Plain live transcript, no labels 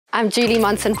I'm Julie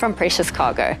Monson from Precious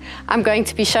Cargo. I'm going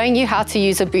to be showing you how to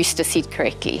use a booster seat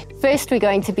correctly. First, we're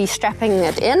going to be strapping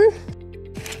it in.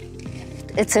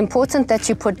 It's important that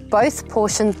you put both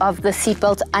portions of the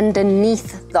seatbelt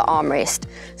underneath the armrest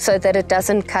so that it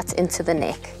doesn't cut into the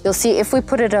neck. You'll see if we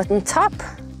put it on top,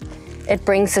 it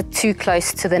brings it too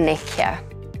close to the neck here.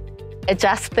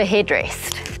 Adjust the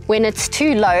headrest. When it's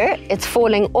too low, it's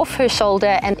falling off her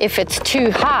shoulder, and if it's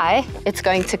too high, it's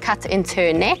going to cut into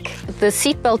her neck. The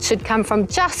seatbelt should come from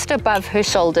just above her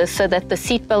shoulder so that the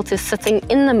seatbelt is sitting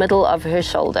in the middle of her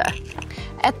shoulder.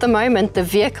 At the moment, the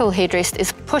vehicle headrest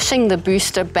is pushing the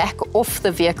booster back off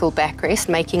the vehicle backrest,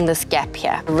 making this gap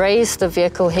here. Raise the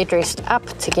vehicle headrest up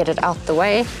to get it out the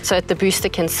way so that the booster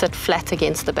can sit flat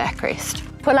against the backrest.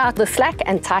 Pull out the slack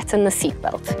and tighten the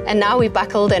seatbelt. And now we're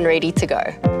buckled and ready to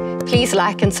go. Please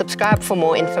like and subscribe for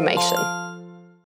more information.